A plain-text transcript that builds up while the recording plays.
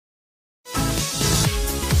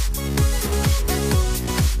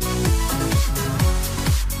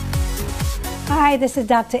Hi, this is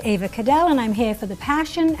Dr. Ava Cadell, and I'm here for the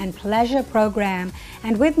Passion and Pleasure program.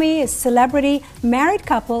 And with me is celebrity married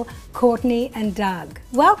couple Courtney and Doug.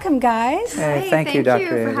 Welcome, guys. Hey, thank you,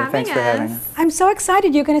 Dr. Ava. Thanks for having us. I'm so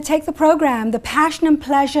excited you're going to take the program, the Passion and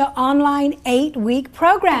Pleasure online 8-week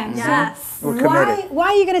program. Yes. We're committed. Why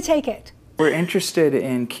are you going to take it? We're interested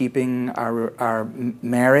in keeping our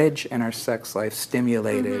marriage and our sex life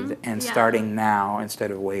stimulated and starting now instead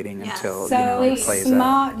of waiting until it plays out.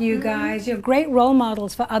 Smart, you guys. You're great role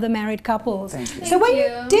models for other married couples. Thank you. So when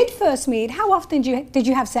you did first meet, how often did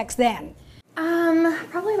you have sex then?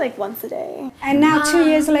 Probably like once a day. And now 2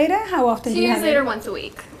 years later, how often do you have it? 2 years later, once a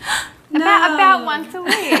week. No. About once a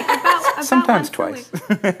week. About Sometimes twice.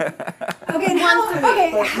 Okay,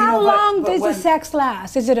 how long does the sex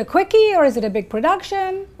last? Is it a quickie or is it a big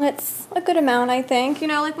production? It's a good amount, I think. You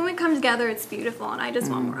know, like when we come together, it's beautiful, and I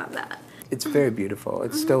just want more of that. It's very beautiful.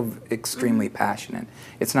 It's still extremely passionate.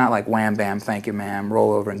 It's not like wham, bam, thank you, ma'am,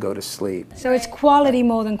 roll over and go to sleep. So it's quality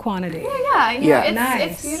more than quantity. Yeah.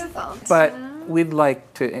 Nice. It's beautiful. But we'd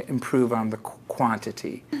like to improve on the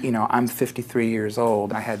quantity. You know, I'm 53 years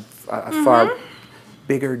old. I had a far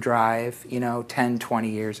bigger drive, 10, 20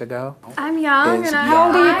 years ago. I'm young. How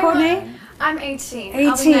old are you, Courtney? I'm 18. 18.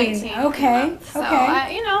 I'll be 19. Okay. So,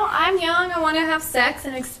 I'm young. I want to have sex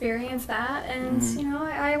and experience that. And,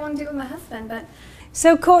 I want to do it with my husband. But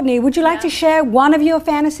So, Courtney, would you like to share one of your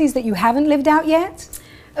fantasies that you haven't lived out yet?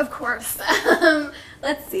 Of course.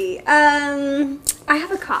 Let's see. I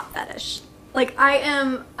have a cop fetish. Like,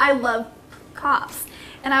 I love cops.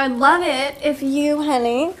 And I would love it if you,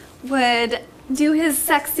 honey, would do his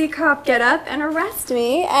sexy cop get up and arrest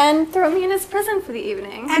me and throw me in his prison for the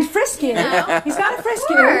evening. And frisk you. He's got to frisk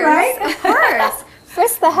you, right? Of course.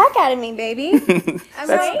 Frisk the heck out of me, baby. I'm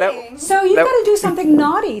waiting. So you've got to do something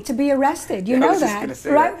naughty to be arrested. You know that,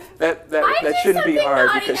 right? That shouldn't be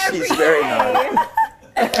hard because she's very naughty.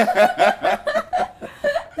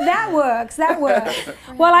 That works.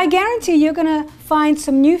 Well, I guarantee you're going to find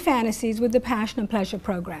some new fantasies with the Passion and Pleasure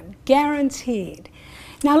program. Guaranteed.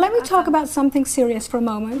 Now, let me talk about something serious for a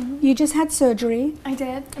moment. You just had surgery. I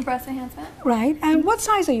did, a breast enhancement. Right. And what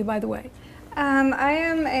size are you, by the way? I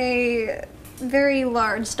am a very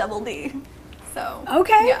large double D. So.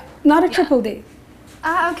 Okay. Yeah. Not a triple D.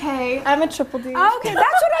 Okay. I'm a triple D. Okay,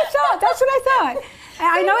 that's what I thought.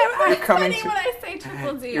 I know. You're coming when I say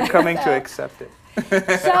triple D. You're coming to accept it.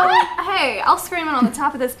 So, hey, I'll scream it on the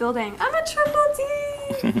top of this building. I'm a triple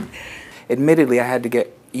D. Admittedly, I had to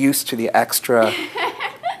get used to the extra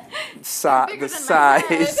the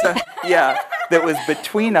size that was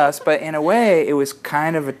between us, but in a way it was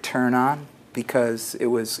kind of a turn on because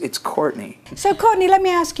it's Courtney. So Courtney, let me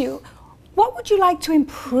ask you, what would you like to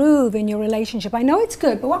improve in your relationship? I know it's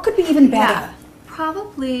good, but what could be even better?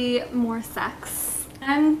 Probably more sex.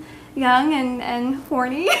 I'm young and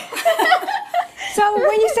horny. So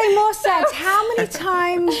when you say more sex, how many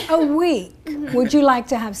times a week would you like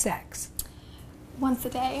to have sex? Once a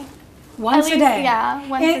day. Once a day? Yeah,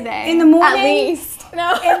 once a day. In the morning? At least.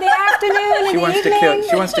 No. In the afternoon? In the evening?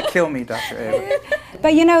 She wants to kill me, Dr. Ava.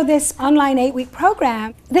 But this online 8-week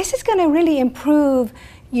program, this is going to really improve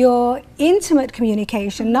your intimate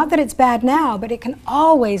communication. Not that it's bad now, but it can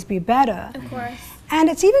always be better. Of course. And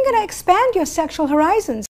it's even going to expand your sexual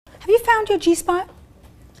horizons. Have you found your G-spot?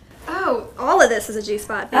 Oh, all of this is a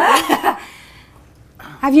G-spot, baby.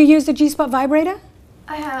 Have you used a G-spot vibrator?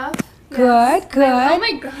 I have. Good, good. Oh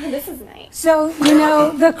my God, this is nice. So,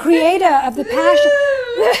 the creator of the Passion,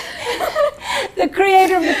 the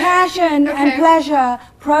creator of the Passion and Pleasure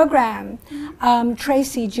program,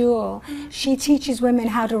 Tracy Jewell, she teaches women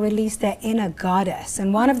how to release their inner goddess.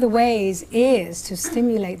 And one of the ways is to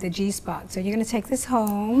stimulate the G-spot. So you're going to take this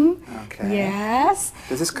home. Okay. Yes.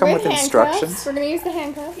 Does this come with instructions? We're going to use the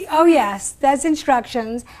handcuffs. Oh, yes. There's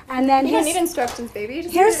instructions. And then you don't need instructions, baby.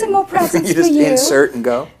 Here's some more presents you for just you. insert and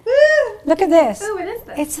go? Look at this. Oh, what is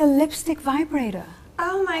this? It's a lipstick vibrator.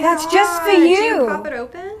 Oh my God. That's just for you. Do you pop it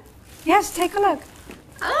open? Yes, take a look.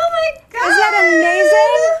 Oh my God. Isn't that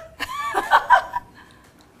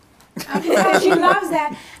amazing? She loves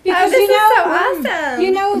that. Because this is so awesome.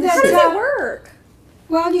 You know that. How does it work?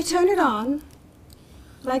 Well, you turn it on.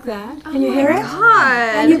 Like that. Can you hear it?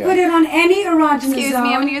 God. And you put it on any erogenous zone. Excuse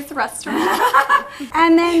me, I'm going to use the restroom.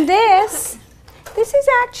 And then this is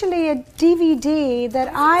actually a DVD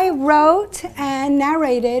that I wrote and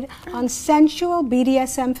narrated on sensual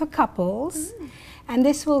BDSM for couples. And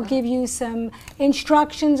this will give you some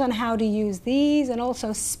instructions on how to use these and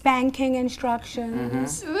also spanking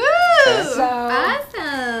instructions. Ooh, so,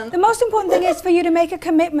 awesome. The most important thing is for you to make a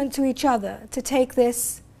commitment to each other to take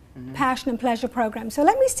this Passion and Pleasure program. So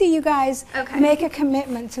let me see you guys make a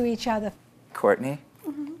commitment to each other. Courtney.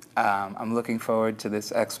 I'm looking forward to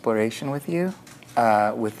this exploration with you,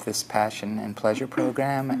 with this passion and pleasure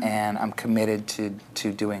program, and I'm committed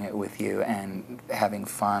to doing it with you and having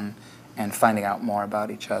fun and finding out more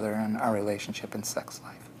about each other and our relationship and sex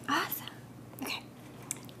life. Awesome. Okay.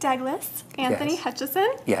 Douglas, Anthony, Yes. Hutchison.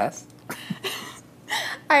 Yes?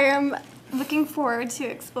 I am looking forward to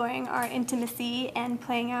exploring our intimacy and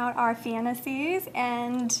playing out our fantasies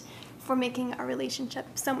and for making our relationship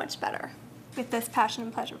so much better with this passion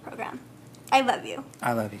and pleasure program. I love you.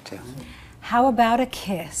 I love you too. How about a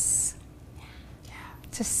kiss?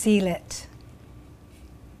 To seal it.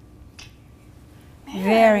 Man,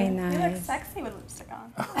 Very You look nice. sexy with lipstick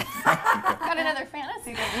on. Got another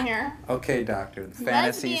fantasy going here. Okay, doctor, the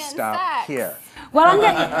fantasy Lesbian stop sex. here. Well,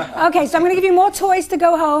 okay, so I'm going to give you more toys to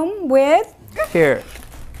go home with. Here.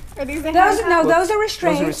 Are these the Those, handcuffs? no, those are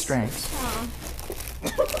restraints. Those are restraints.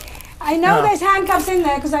 I know No. there's handcuffs in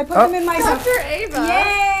there because I put them in my. Dr. Ava.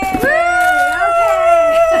 Yay! Okay.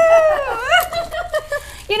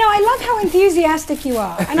 You know, I love how enthusiastic you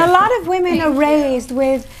are, and a lot of women are raised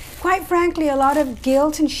with, quite frankly, a lot of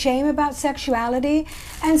guilt and shame about sexuality,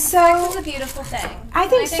 and Sex so is a beautiful thing. I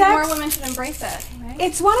think and I think sex- more women should embrace it. Right?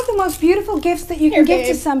 it's one of the most beautiful gifts that you Here, can give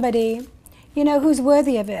to babe. somebody, you know, who's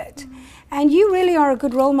worthy of it. And you really are a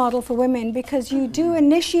good role model for women because you do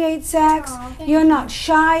initiate sex. Aw, thank You're not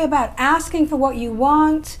shy about asking for what you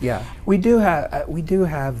want. Yeah, we do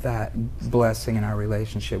have that blessing in our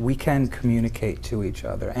relationship. We can communicate to each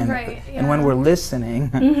other, and Right, and when yeah. we're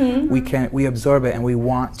listening, we absorb it, and we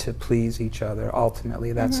want to please each other.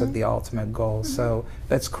 Ultimately, that's the ultimate goal. So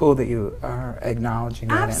that's cool that you are acknowledging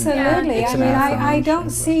that. and Absolutely. it's I an mean, I affirmation, don't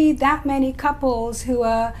but- see that many couples who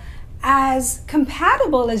are as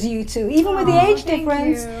compatible as you two, even with the age thank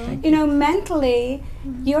difference. you. You know, mentally,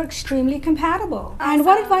 you're extremely compatible. And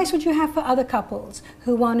what Awesome. advice would you have for other couples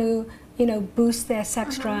who want to, you know, boost their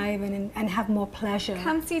sex drive and have more pleasure?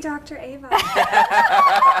 Come see Dr. Ava.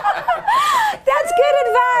 That's good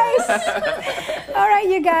advice. All right,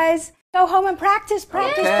 you guys. Go home and practice,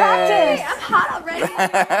 practice, practice. I'm hot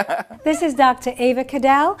already. This is Dr. Ava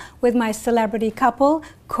Cadell with my celebrity couple,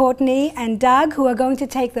 Courtney and Doug, who are going to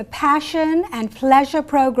take the Passion and Pleasure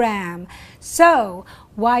program. So,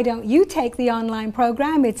 why don't you take the online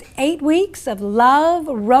program? It's 8 weeks of love,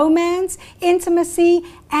 romance, intimacy,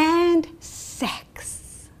 and sex.